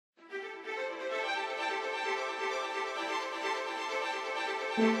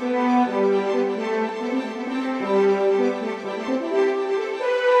Thanks,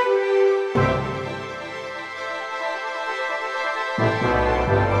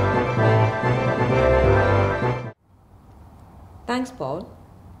 Paul.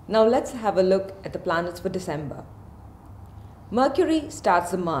 Now let's have a look at the planets for December. Mercury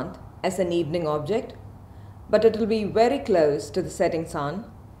starts the month as an evening object, but it will be very close to the setting sun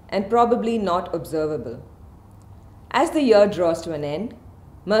and probably not observable. As the year draws to an end,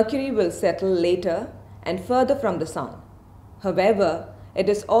 Mercury will settle later and further from the sun. However, it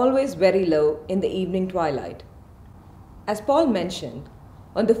is always very low in the evening twilight. As Paul mentioned,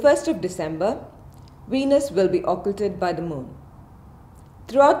 on the 1st of December, Venus will be occulted by the moon.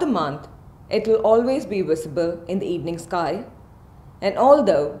 Throughout the month, it will always be visible in the evening sky, and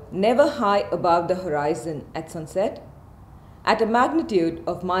although never high above the horizon at sunset, at a magnitude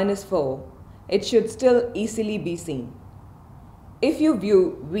of -4, it should still easily be seen. If you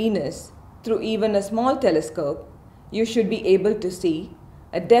view Venus through even a small telescope, you should be able to see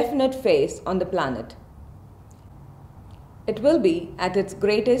a definite face on the planet. It will be at its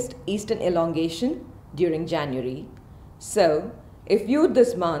greatest eastern elongation during January, so if viewed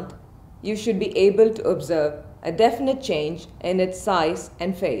this month, you should be able to observe a definite change in its size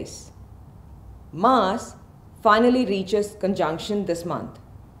and phase. Mars finally reaches conjunction this month,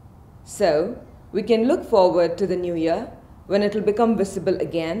 so we can look forward to the new year when it will become visible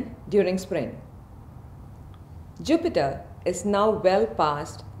again during spring. Jupiter is now well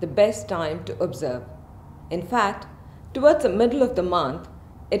past the best time to observe. In fact, towards the middle of the month,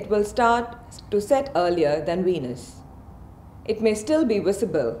 it will start to set earlier than Venus. It may still be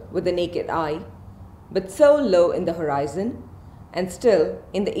visible with the naked eye, but so low in the horizon and still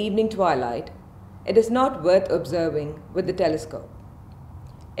in the evening twilight, it is not worth observing with the telescope.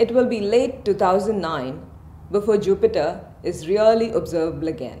 It will be late 2009 before Jupiter is really observable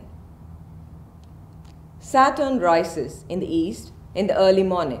again. Saturn rises in the east in the early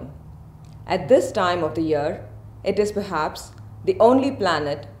morning. At this time of the year, it is perhaps the only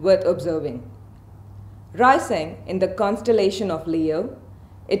planet worth observing. Rising in the constellation of Leo,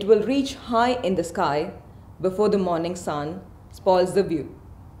 it will reach high in the sky before the morning sun spoils the view.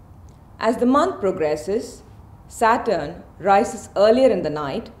 As the month progresses, Saturn rises earlier in the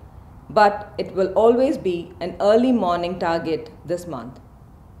night, but it will always be an early morning target this month.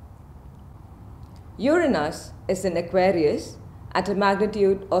 Uranus is in Aquarius at a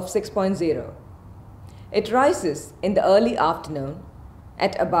magnitude of 6.0. It rises in the early afternoon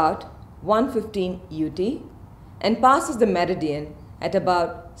at about 1:15 UT and passes the meridian at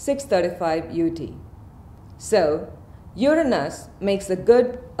about 6:35 UT. So, Uranus makes a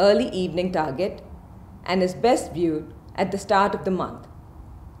good early evening target and is best viewed at the start of the month.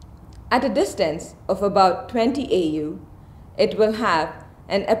 At a distance of about 20 AU, it will have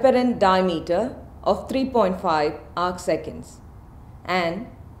an apparent diameter of 3.5 arcseconds and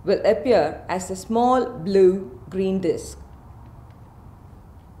will appear as a small blue-green disk.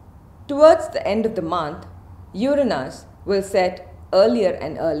 Towards the end of the month, Uranus will set earlier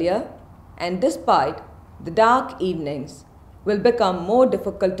and earlier, and despite the dark evenings, will become more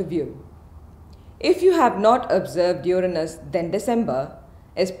difficult to view. If you have not observed Uranus, then December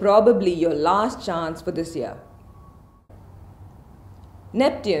is probably your last chance for this year.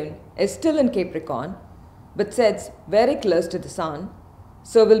 Neptune is still in Capricorn, but sets very close to the Sun,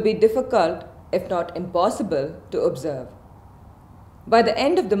 so will be difficult, if not impossible, to observe. By the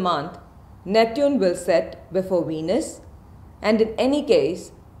end of the month, Neptune will set before Venus and in any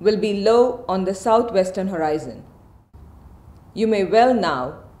case will be low on the southwestern horizon. You may well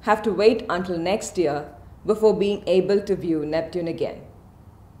now have to wait until next year before being able to view Neptune again.